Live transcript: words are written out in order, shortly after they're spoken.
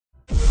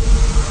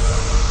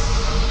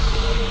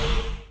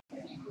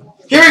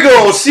Here we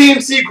go.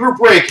 CNC group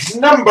break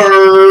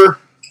number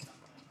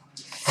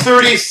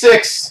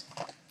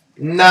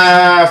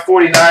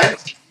 3649.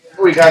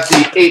 We got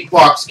the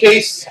 8-box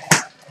case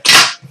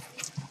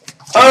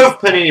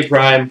of Panini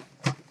Prime.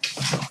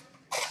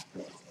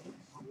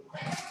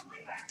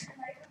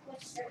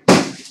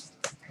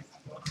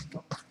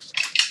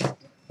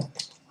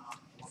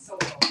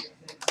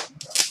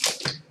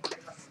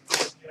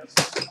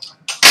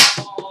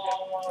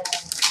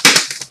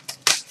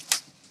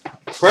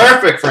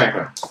 Perfect,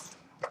 Franklin.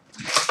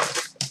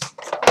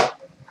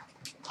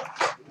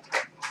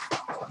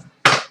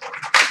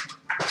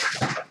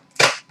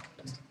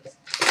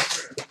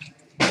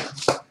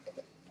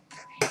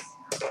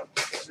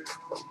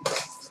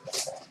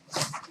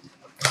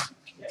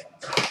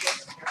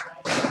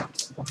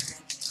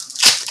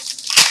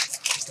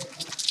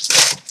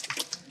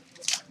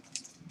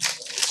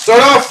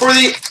 Start off for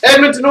the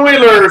Edmonton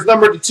Oilers,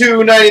 number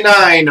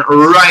 299,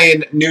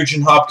 Ryan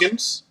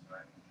Nugent-Hopkins.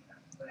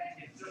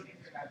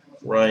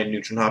 Ryan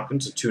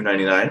Nugent-Hopkins at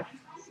 $2.99.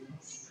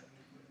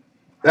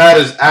 That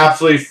is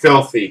absolutely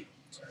filthy.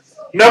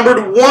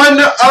 Numbered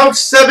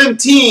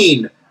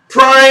 1/17,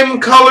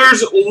 Prime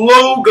Colors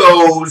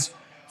logos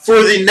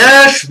for the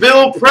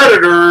Nashville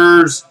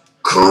Predators,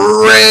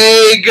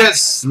 Craig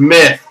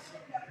Smith.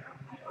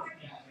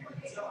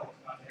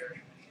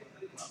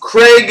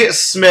 Craig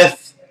Smith,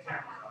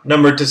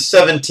 numbered to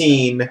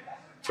 17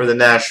 for the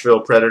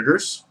Nashville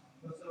Predators.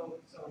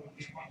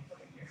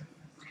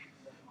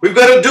 We've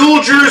got a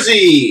dual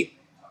jersey,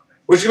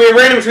 which is going to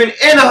be random between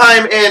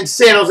Anaheim and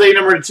San Jose,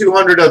 number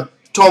 200 of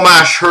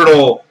Tomas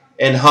Hertl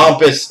and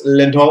Hampus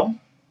Lindholm.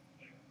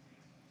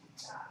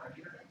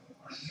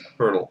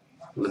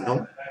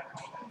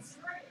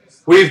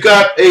 We've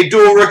got a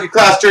dual rookie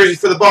class jersey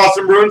for the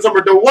Boston Bruins,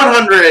 number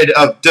 100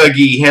 of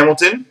Dougie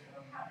Hamilton.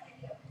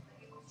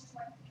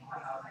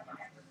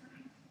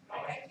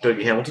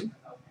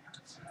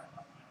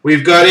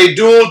 We've got a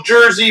dual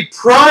jersey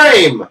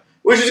Prime,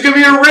 which is going to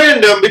be a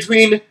random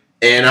between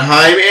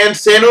Anaheim and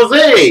San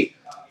Jose,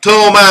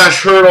 Tomas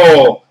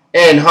Hertl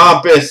and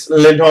Hampus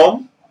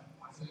Lindholm.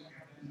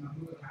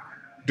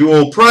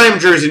 Dual Prime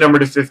jersey number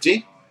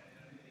 /50.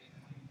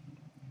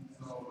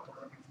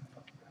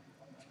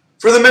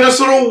 For the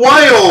Minnesota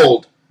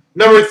Wild,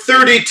 number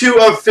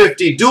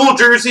 32/50, dual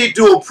jersey,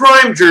 dual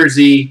Prime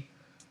jersey,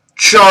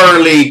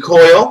 Charlie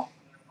Coyle.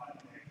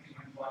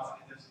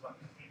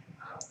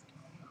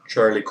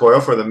 Charlie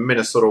Coyle for the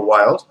Minnesota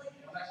Wild.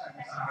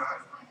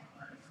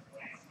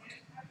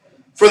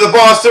 For the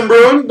Boston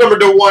Bruins, number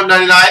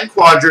 199,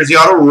 quad jersey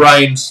auto,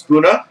 Ryan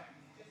Spooner.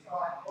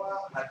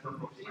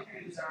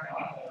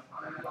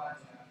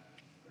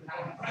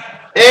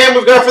 And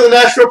we've got for the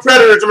Nashville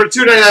Predators, number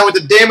 299 with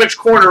the damaged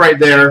corner right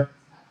there,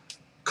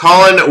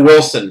 Colin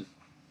Wilson.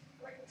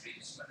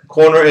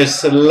 Corner is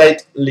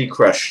slightly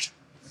crushed,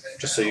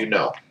 just so you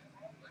know.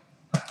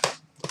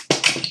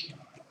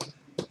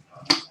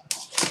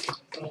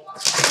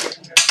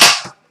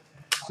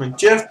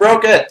 Jeff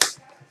broke it.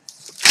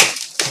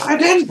 I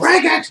didn't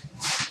break it.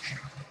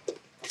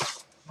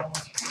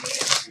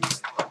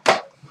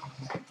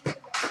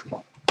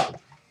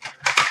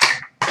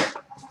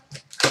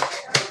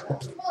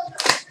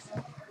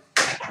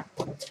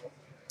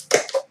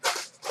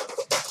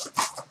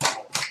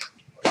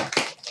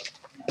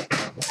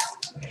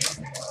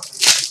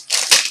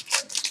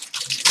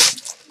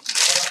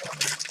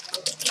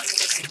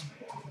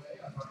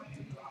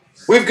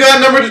 We've got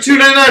number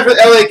 299 for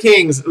the LA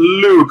Kings,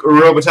 Luc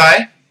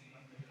Robitaille.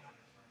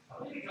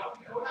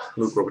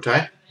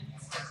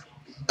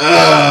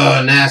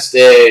 Oh,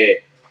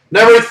 nasty.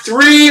 Number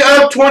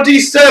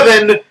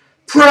 3/27,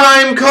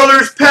 Prime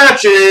Colors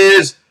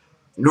patches,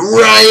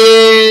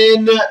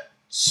 Ryan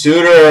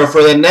Suter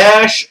for the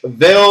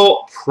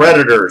Nashville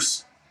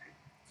Predators.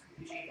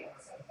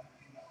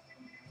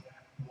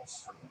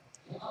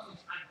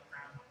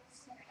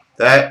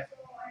 That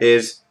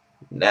is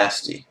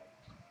nasty.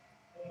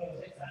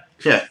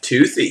 Yeah,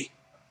 toothy.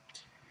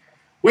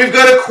 We've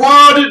got a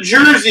quad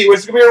jersey, which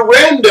is going to be a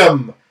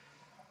random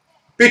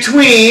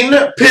between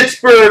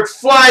Pittsburgh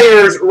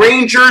Flyers,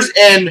 Rangers,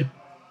 and,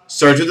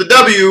 starts with the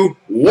W,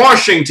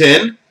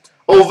 Washington,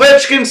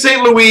 Ovechkin,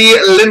 St. Louis,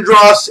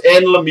 Lindros,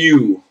 and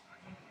Lemieux.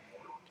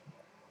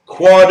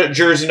 Quad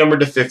jersey number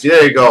 /50.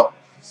 There you go.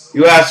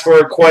 You asked for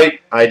it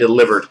quite, I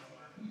delivered.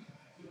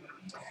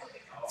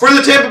 For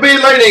the Tampa Bay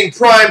Lightning,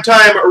 prime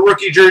time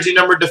rookie jersey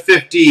number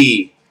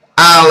 /50,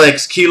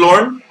 Alex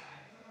Killorn.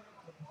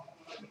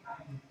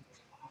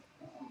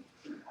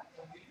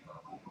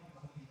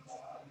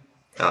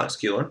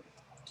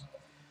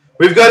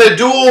 We've got a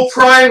dual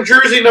prime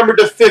jersey number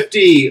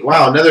 /50.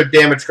 Wow, another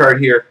damage card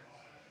here.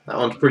 That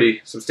one's pretty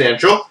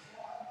substantial.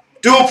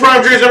 Dual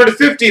prime jersey number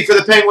 /50 for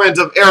the Penguins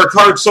of Eric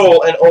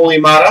Hartsol and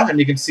Oli Mata. And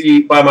you can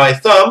see by my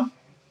thumb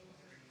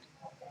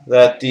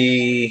that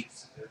the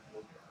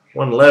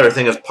one letter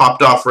thing has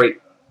popped off right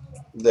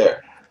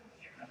there.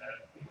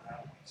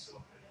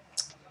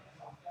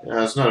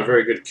 It's not a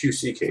very good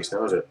QC case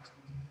now, is it?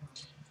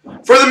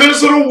 For the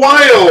Minnesota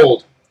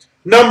Wild,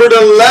 numbered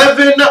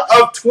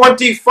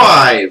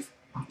 11/25,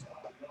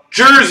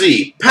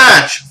 jersey,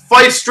 patch,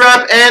 fight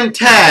strap, and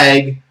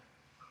tag,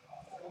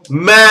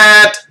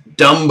 Matt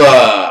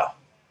Dumba.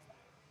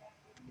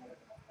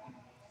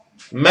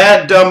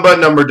 Matt Dumba,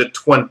 number to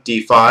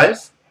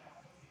 25.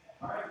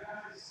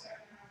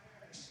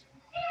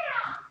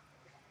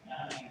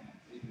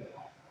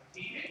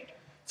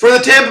 For the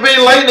Tampa Bay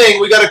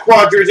Lightning, we got a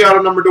quad jersey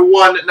auto number to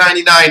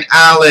 199,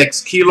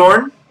 Alex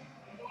Keelorn.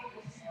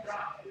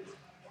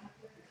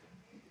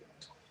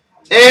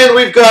 And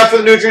we've got for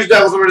the New Jersey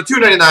Devils number to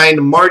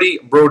 299, Marty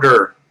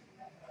Brodeur.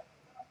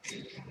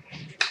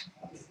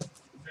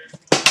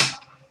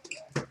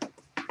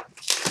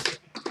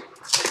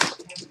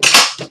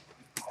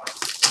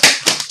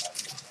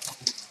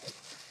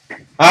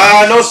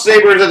 No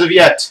Sabres as of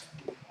yet.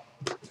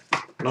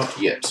 Not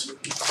yet.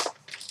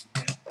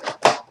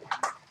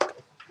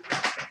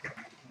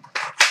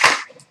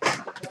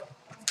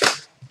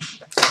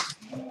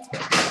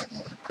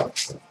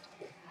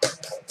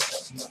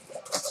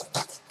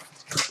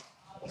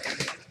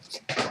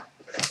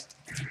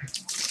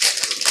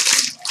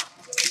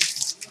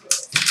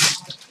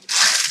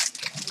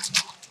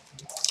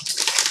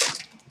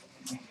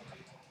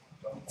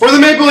 For the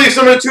Maple Leafs,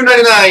 number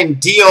 299,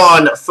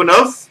 Dion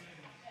Phaneuf.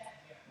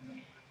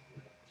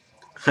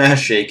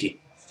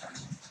 Shaky.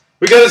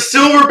 We got a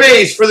silver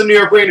base for the New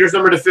York Rangers,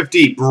 number to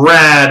 50,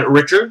 Brad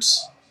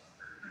Richards.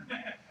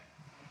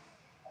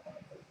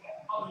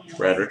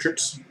 Brad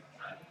Richards.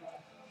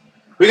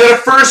 We got a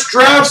first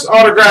drafts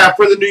autograph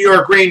for the New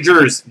York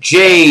Rangers,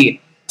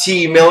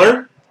 J.T.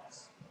 Miller.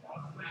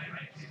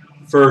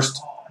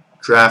 First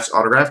drafts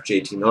autograph,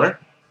 J.T. Miller.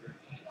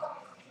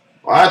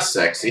 Well, that's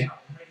sexy.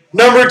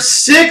 Numbered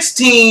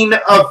 16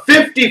 of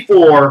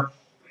 54,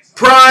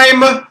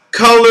 prime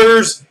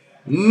colors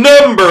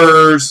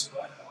numbers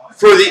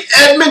for the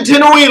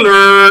Edmonton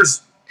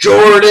Oilers,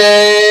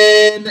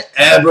 Jordan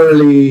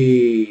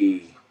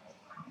Eberle.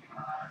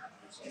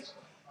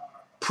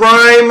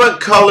 Prime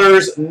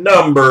colors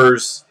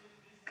numbers,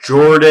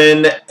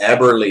 Jordan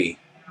Eberle.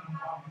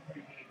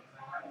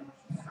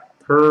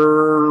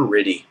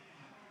 Pretty.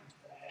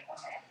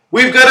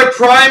 We've got a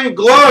prime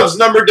gloves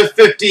numbered to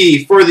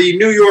 50 for the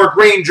New York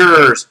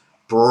Rangers,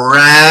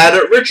 Brad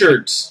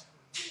Richards.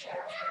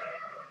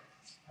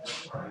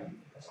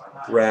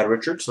 Brad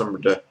Richards,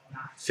 numbered to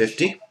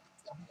 50.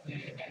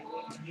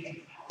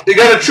 They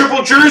got a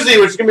triple jersey,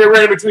 which is going to be a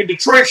random between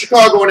Detroit,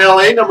 Chicago, and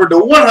LA, numbered to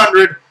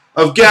 100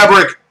 of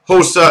Gabrick,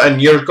 Hossa,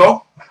 and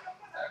Yurko.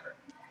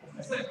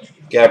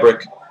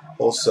 Gabrick,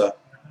 Hossa,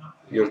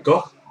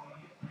 Yurko.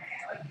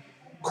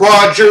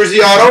 Quad jersey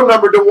auto,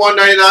 numbered to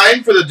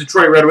 199 for the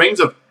Detroit Red Wings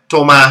of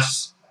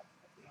Tomas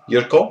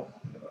Yurko.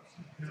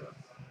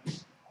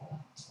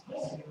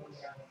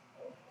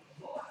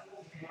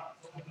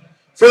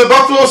 For the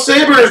Buffalo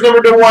Sabres,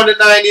 numbered to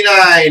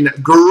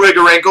 199,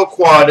 Grigorenko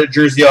quad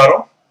jersey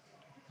auto.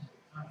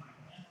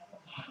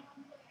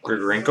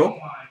 Grigorenko.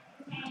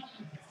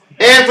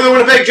 And for the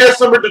Winnipeg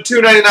Jets, numbered to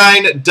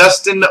 299,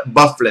 Dustin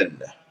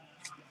Byfuglien.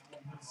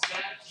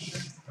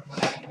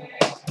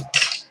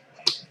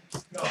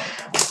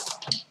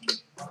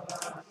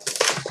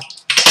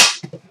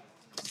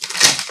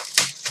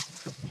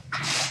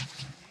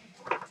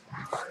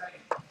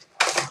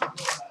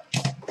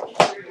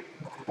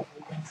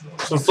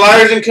 Some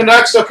Flyers and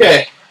Canucks.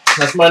 Okay,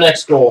 that's my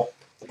next goal.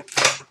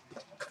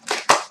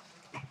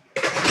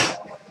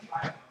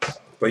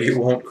 But you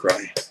won't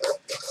cry.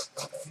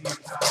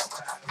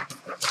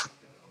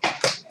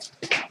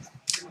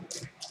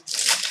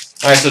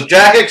 All right, so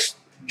Jackets,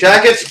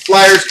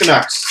 Flyers,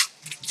 Canucks.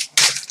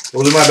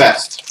 Those are my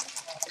best.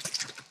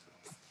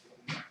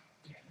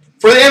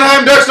 For the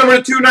Anaheim Ducks,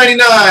 number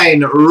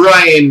 299,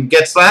 Ryan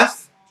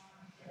Getzlaf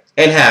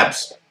and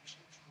Habs.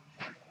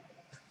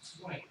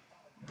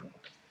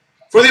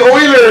 For the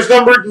Oilers,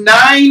 numbered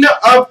 9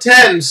 of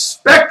 10,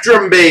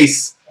 Spectrum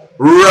base,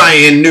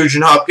 Ryan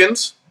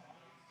Nugent-Hopkins.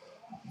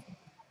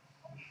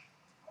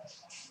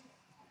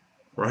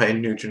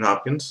 Ryan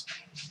Nugent-Hopkins.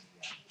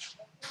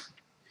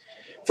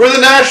 For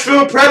the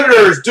Nashville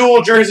Predators,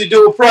 dual jersey,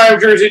 dual prime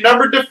jersey,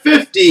 numbered to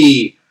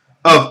 50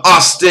 of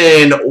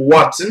Austin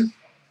Watson.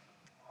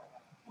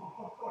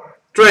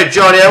 That's right,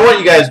 Johnny, I want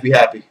you guys to be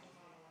happy.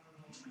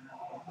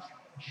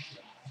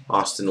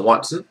 Austin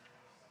Watson.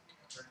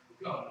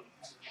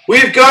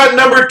 We've got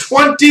number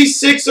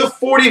 26 of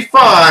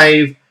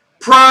 45,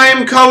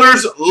 prime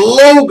colors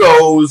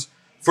logos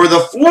for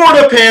the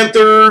Florida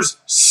Panthers,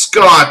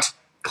 Scott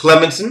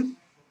Clemmensen.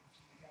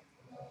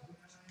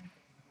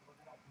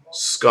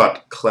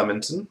 Scott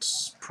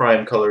Clemmensen,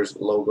 prime colors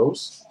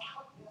logos.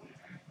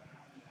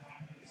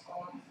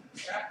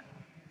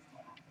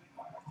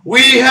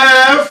 We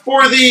have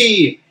for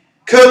the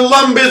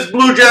Columbus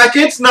Blue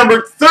Jackets,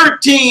 number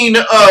 13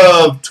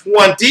 of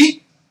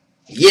 20.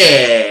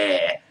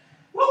 Yeah.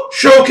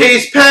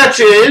 Showcase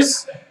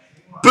patches,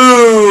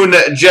 Boone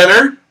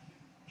Jenner.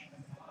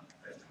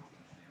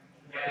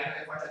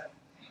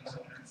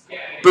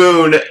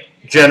 Boone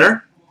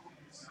Jenner.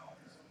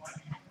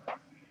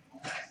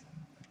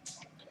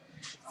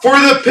 For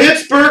the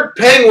Pittsburgh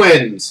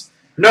Penguins,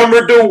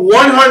 number to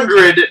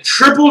 100,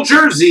 triple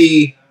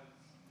jersey,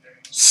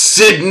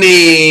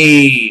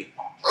 Sidney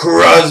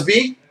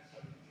Crosby.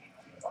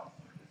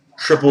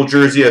 Triple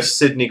jersey of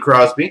Sidney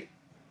Crosby.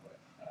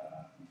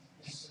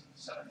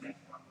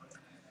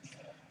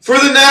 For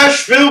the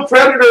Nashville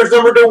Predators,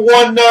 number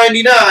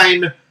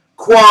 /199,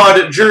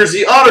 quad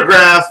jersey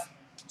autograph,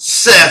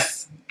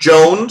 Seth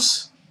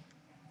Jones.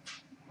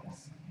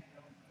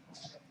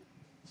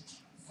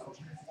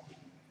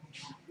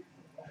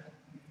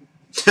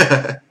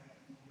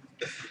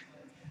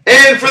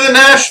 And for the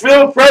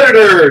Nashville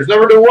Predators,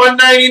 number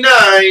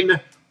 /199,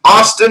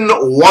 Austin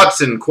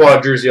Watson,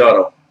 quad jersey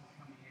auto.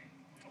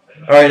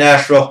 All right,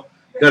 Nashville,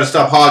 got to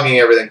stop hogging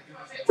everything.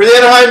 For the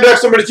Anaheim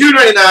Ducks, number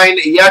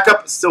 /299,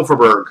 Jakob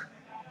Silfverberg.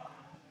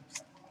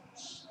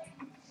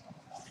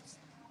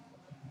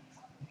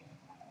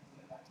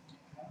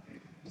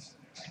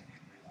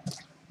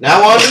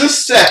 Now on to the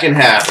second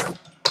half.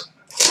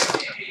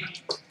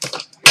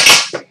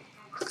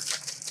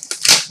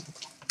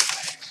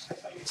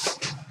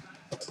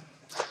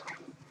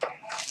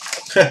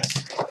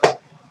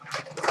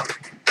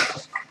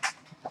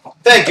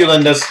 Thank you,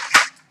 Lindas.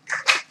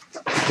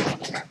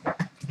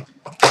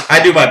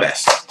 I do my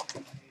best.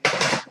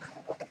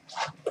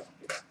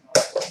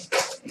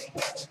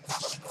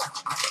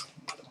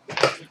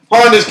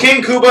 Hold on, does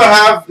King Kuba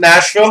have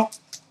Nashville?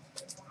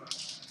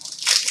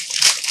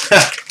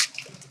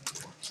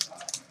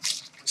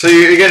 So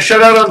you're going to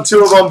shut out on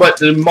 2 of them, but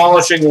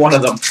demolishing 1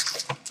 of them.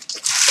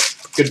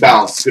 Good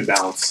balance, good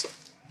balance.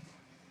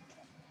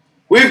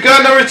 We've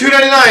got number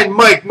 /299,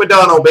 Mike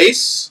Modano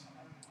base.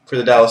 For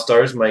the Dallas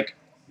Stars, Mike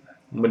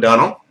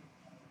Modano.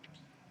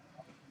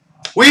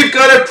 We've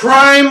got a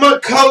Prime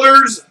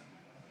Colors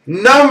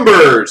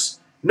numbers.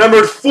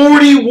 Number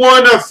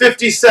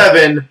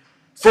 41/57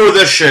 for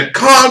the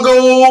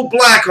Chicago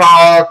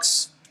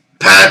Blackhawks,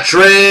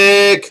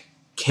 Patrick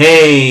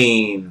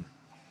Kane.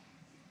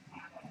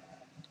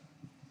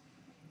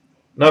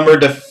 Number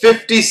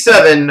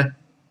 /57,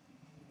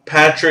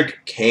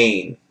 Patrick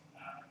Kane.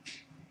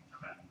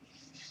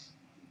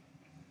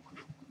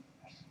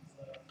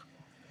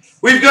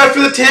 We've got for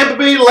the Tampa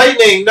Bay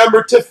Lightning,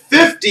 number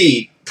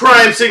 /50,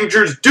 Prime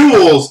Signatures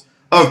duels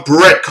of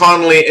Brett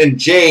Connolly and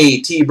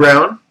J.T.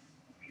 Brown.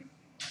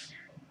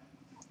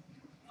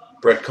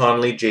 Brett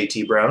Connolly,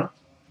 J.T. Brown.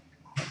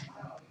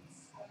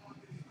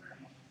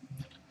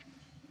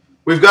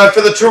 We've got for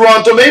the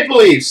Toronto Maple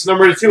Leafs,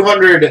 number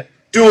 /200,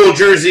 dual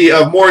jersey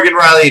of Morgan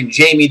Riley and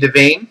Jamie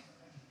Devane.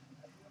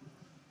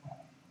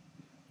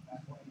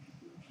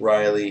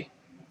 Riley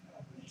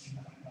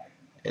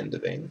and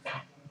Devane.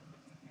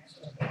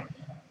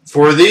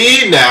 For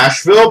the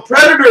Nashville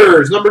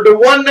Predators, number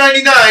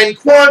 /199,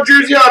 quad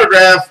jersey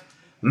autograph,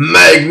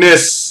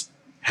 Magnus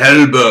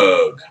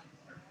Hellberg.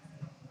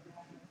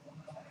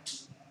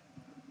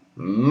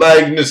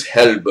 Magnus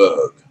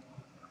Hellberg.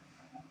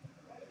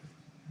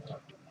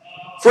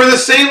 For the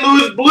St.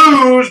 Louis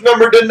Blues,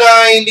 number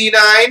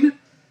 /99,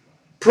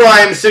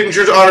 Prime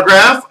Signatures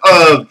autograph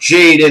of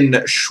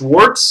Jaden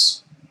Schwartz.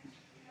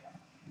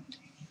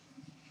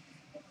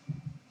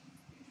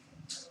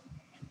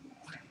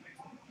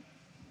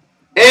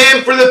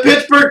 And for the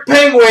Pittsburgh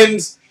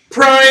Penguins,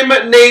 Prime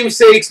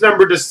Namesakes,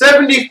 number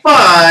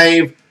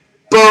 /75,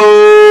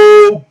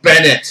 Bo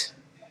Bennett.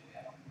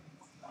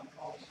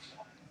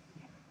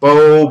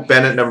 Bo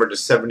Bennett, number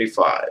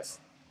 /75.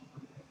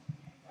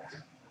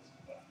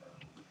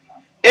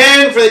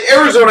 And for the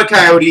Arizona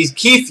Coyotes,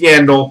 Keith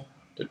Yandel,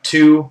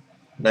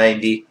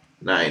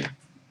 /299.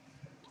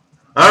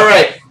 All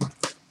right.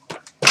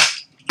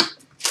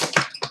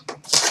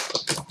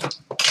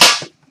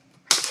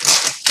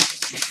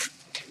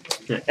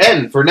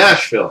 N for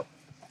Nashville.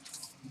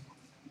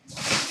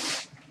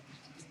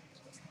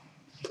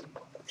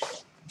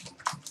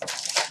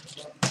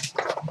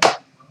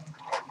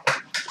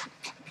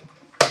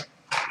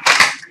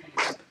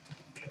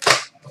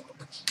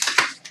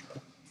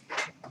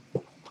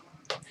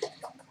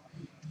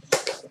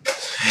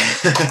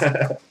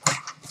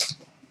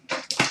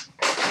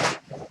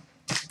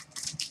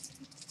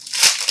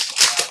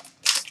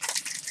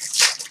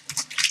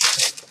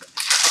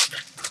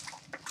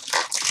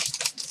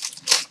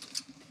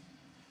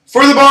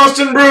 For the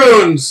Boston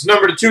Bruins,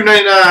 number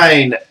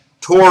 /299,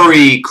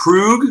 Torrey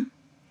Krug.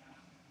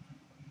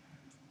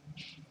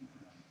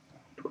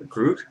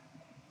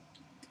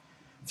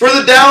 For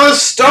the Dallas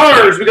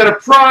Stars, we got a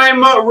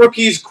Prime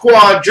Rookies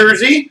quad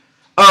jersey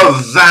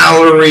of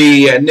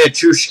Valeri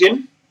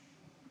Nichushkin.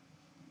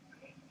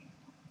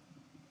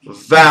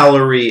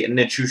 Valeri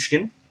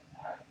Nichushkin.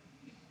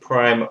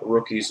 Prime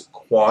Rookies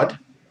quad.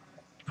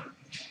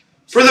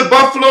 For the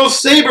Buffalo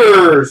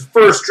Sabres,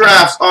 first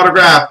drafts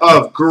autograph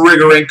of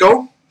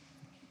Grigorenko.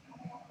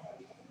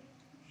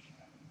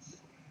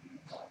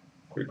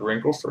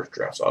 Grigorenko, first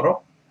drafts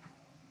auto.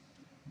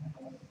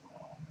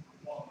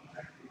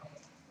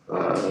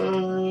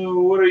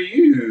 What are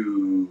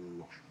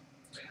you?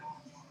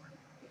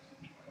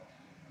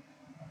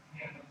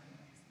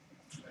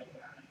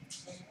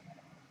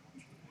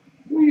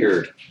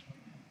 Weird.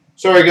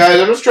 Sorry, guys.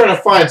 I'm just trying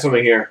to find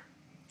something here.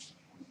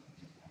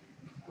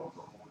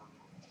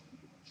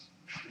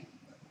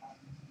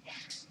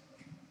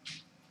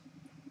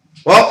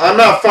 Well, I'm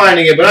not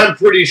finding it, but I'm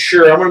pretty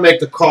sure. I'm going to make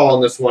the call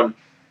on this one.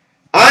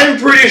 I'm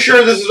pretty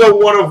sure this is a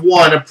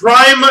 1/1. A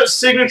Prime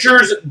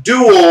Signatures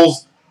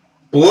Duels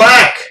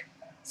Black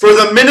for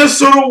the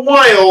Minnesota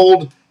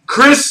Wild,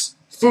 Chris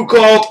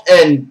Foucault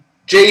and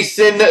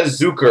Jason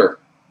Zucker.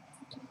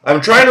 I'm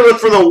trying to look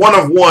for the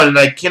 1/1, and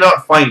I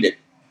cannot find it.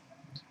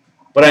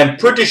 But I'm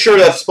pretty sure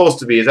that's supposed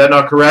to be. Is that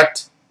not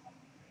correct?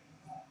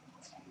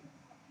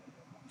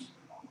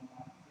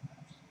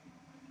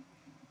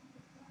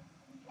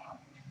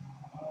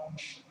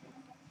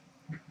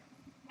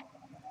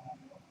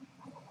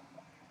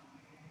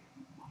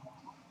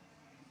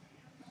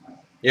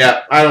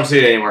 Yeah, I don't see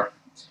it anymore.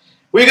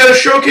 We got a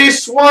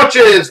showcase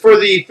swatches for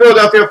the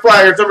Philadelphia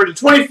Flyers, number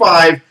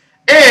 25, and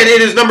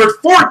it is number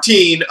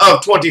 14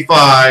 of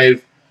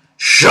 25.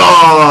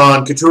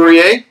 Sean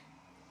Couturier.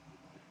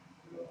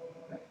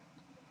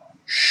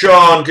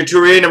 Sean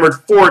Couturier, number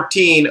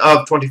 14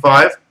 of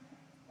 25.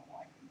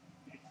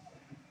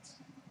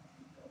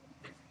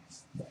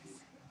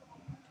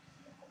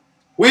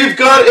 We've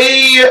got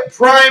a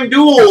Prime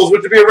Duels,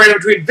 which would be a random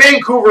between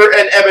Vancouver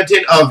and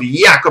Edmonton of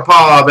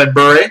Yakupov and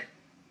Bure.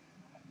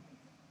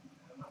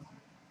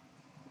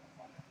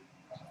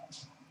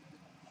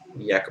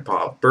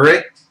 Yakupov,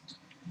 Bure.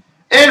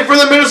 And for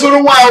the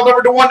Minnesota Wild,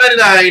 number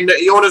 199,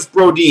 Jonas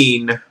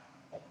Brodin.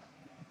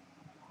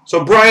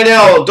 So, Brian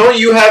L., don't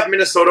you have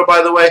Minnesota,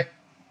 by the way?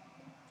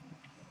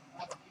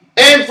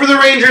 And for the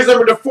Rangers,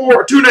 number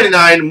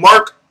 299,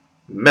 Mark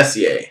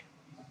Messier.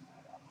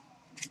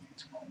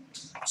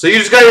 So you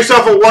just got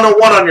yourself a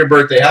 1/1 on your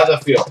birthday. How's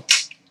that feel?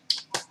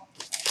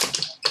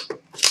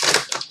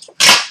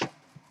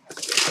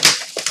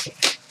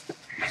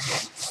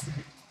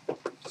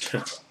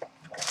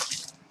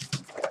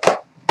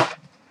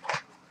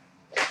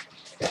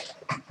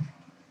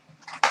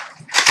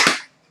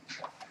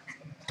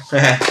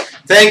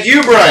 Thank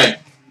you, Brian.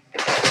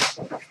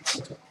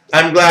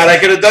 I'm glad I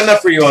could have done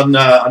that for you on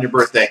your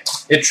birthday.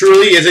 It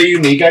truly is a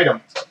unique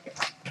item.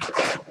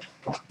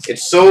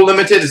 It's so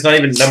limited, it's not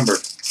even numbered.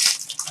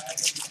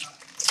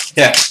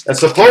 Yeah, that's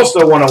supposed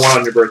to 1/1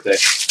 on your birthday.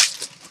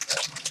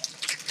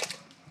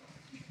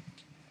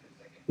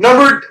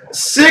 Numbered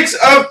 6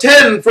 of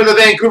 10 for the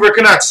Vancouver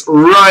Canucks,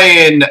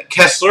 Ryan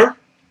Kessler.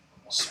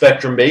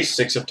 Spectrum base,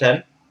 6 of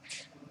 10.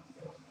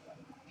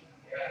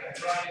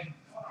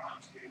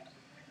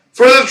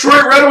 For the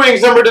Detroit Red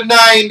Wings, number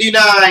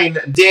 99,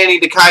 Danny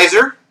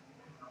DeKeyser.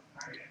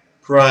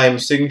 Prime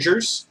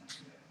Signatures,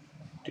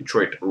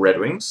 Detroit Red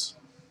Wings.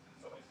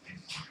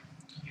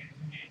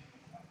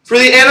 For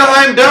the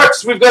Anaheim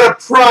Ducks, we've got a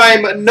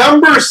Prime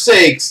number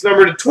 6,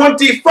 number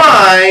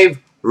 25,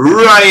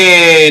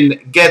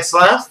 Ryan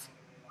Getzlaf.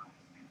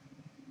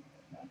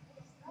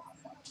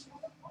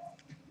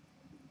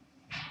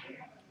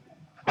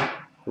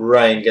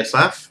 Ryan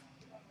Getzlaf.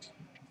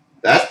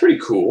 That's pretty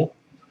cool.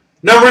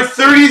 Number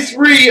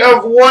 33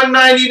 of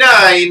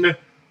 199,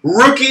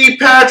 rookie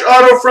patch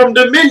auto from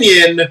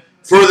Dominion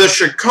for the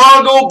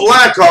Chicago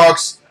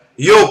Blackhawks,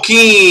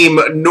 Joakim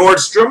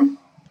Nordstrom.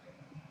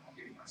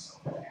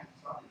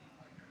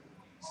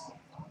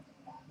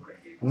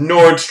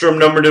 Nordstrom,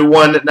 number to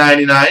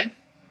 199.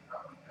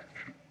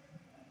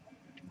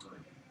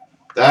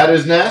 That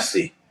is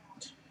nasty.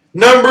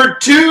 Number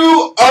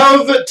 2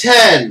 of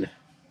 10.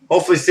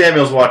 Hopefully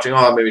Samuel's watching.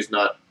 Oh, maybe he's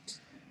not.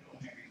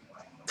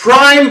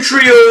 Prime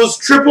Trios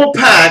Triple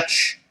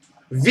Patch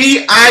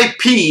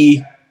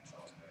VIP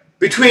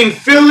between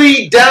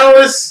Philly,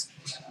 Dallas,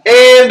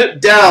 and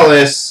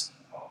Dallas.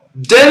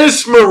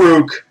 Dennis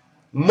Maruk,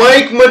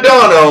 Mike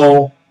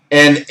Modano,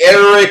 and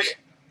Eric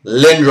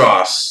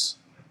Lindros.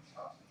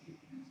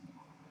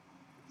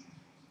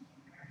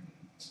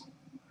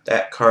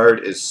 That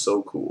card is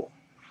so cool.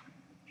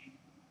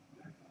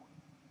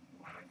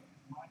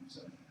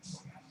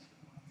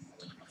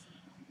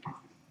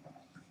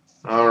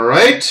 All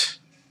right.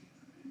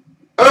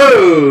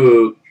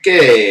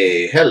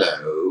 Okay,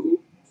 hello.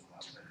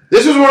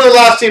 This was one of the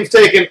last teams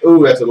taken.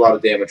 Ooh, that's a lot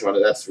of damage on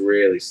it. That's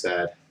really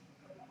sad.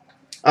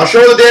 I'll show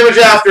the damage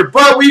after,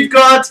 but we've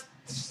got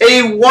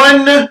a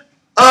 1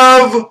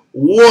 of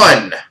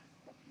 1.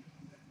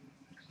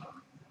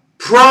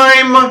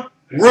 Prime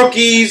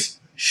Rookies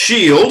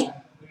Shield.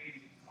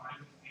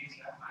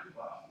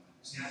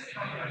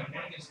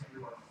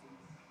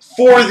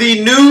 For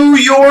the New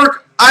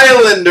York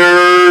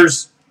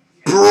Islanders,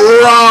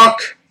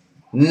 Brock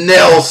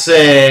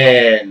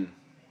Nelson.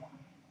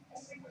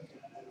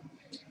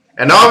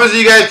 And obviously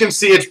you guys can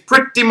see it's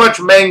pretty much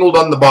mangled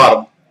on the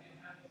bottom.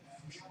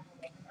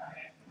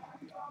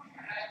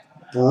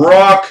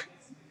 Brock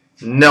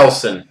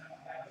Nelson.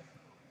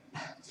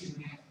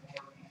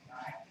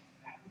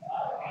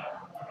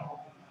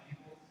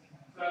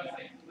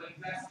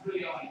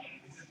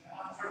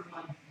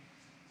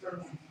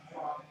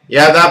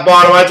 Yeah, that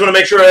bottom, I just want to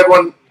make sure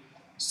everyone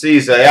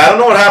sees that. I don't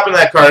know what happened to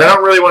that card. I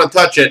don't really want to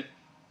touch it.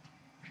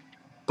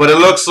 But it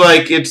looks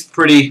like it's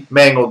pretty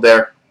mangled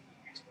there.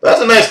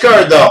 That's a nice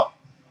card, though.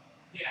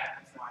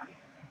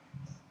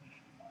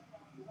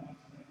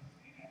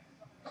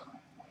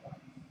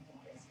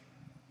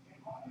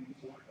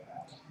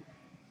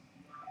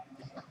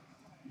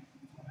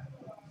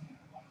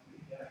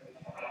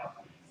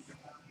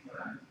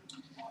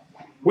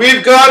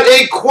 We've got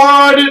a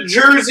quad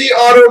jersey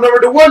auto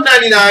number to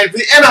 199 for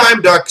the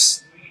Anaheim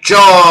Ducks,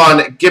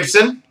 John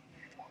Gibson.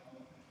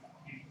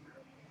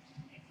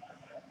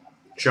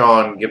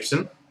 John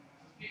Gibson.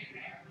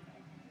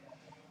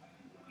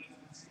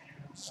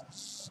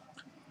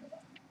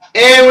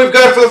 And we've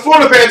got for the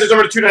Florida Panthers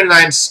number to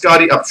 299,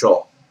 Scotty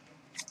Upshall.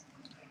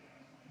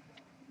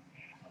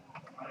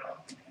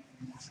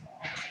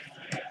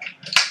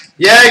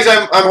 Yags,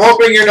 I'm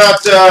hoping you're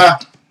not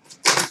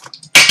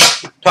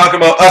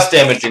talking about us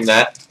damaging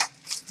that.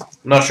 I'm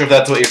not sure if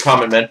that's what your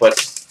comment meant,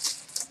 but...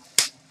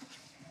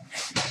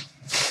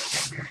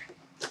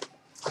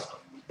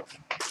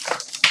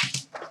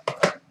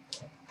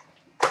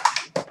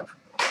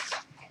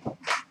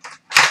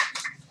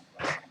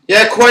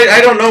 Yeah, quite.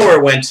 I don't know where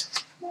it went.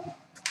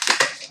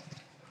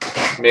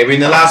 Maybe in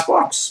the last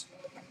box.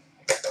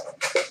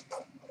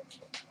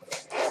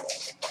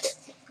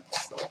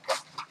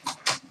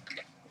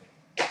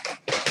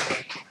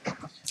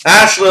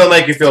 Ashley will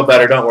make you feel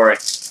better, don't worry.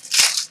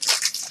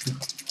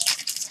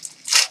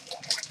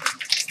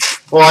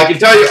 Well, I can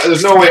tell you,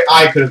 there's no way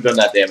I could have done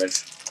that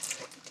damage.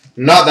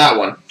 Not that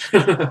one.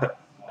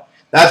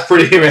 That's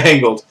pretty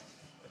angled.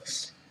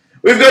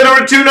 We've got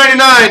number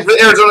 299 for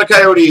the Arizona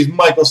Coyotes,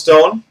 Michael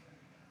Stone.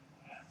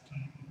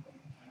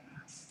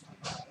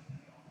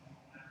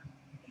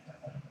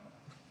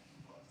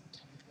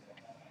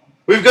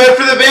 We've got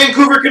for the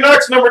Vancouver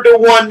Canucks, number to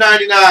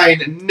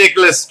 199,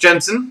 Nicholas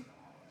Jensen.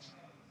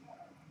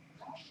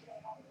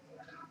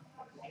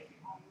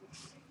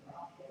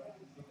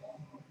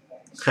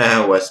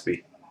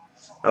 Westby.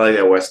 I like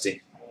that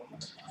Westy.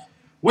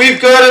 We've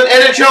got an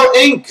NHL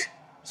Ink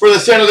for the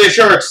San Jose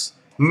Sharks,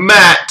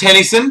 Matt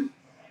Tennyson.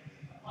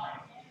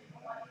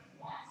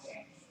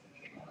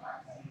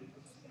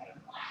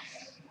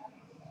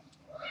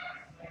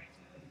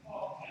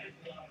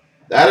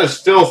 That is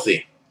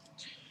filthy.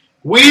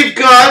 We've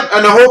got,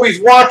 and I hope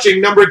he's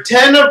watching, number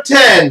 10 of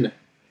 10,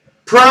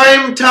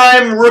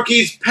 Primetime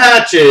Rookies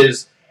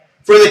Patches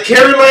for the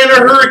Carolina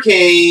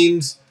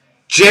Hurricanes,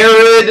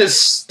 Jared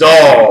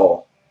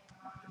Stahl.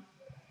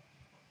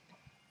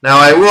 Now,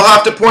 I will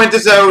have to point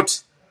this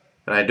out,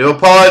 and I do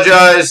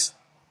apologize.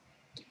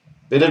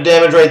 Bit of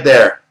damage right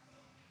there.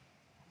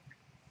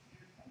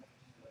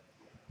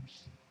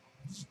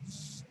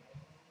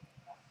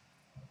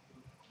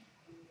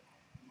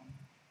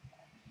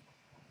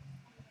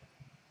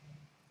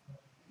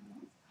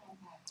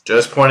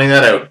 Just pointing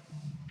that out.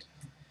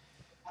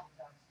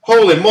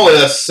 Holy moly,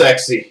 that's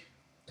sexy.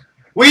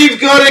 We've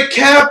got a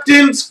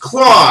Captain's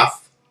Cloth.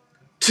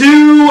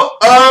 2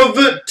 of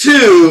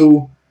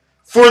 2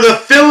 for the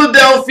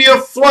Philadelphia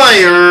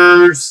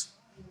Flyers,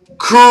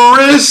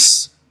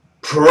 Chris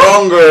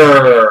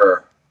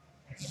Pronger.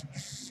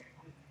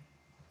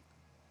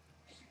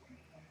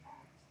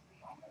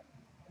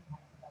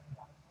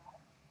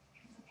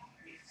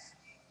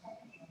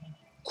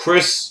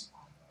 Chris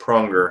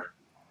Pronger.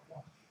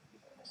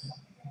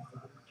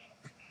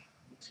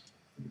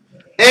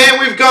 And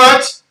we've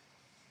got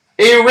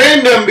a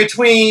random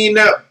between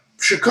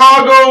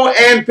Chicago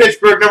and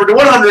Pittsburgh, number to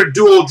 100,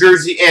 dual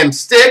jersey and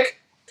stick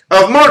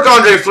of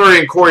Marc-Andre Fleury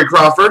and Corey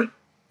Crawford.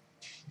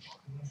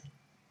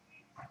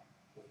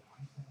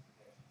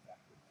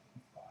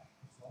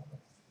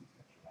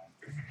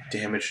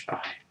 Damaged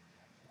eye.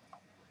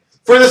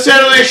 For the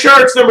San Jose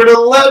Sharks, number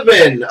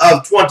 11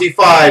 of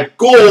 25,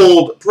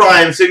 gold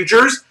prime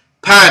signatures,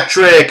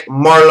 Patrick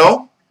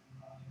Marleau.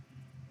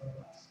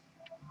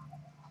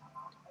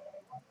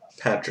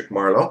 Patrick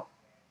Marleau.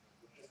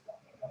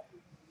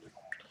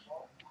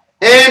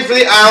 And for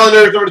the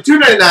Islanders, number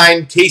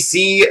 299,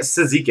 Casey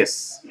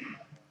Cizikas.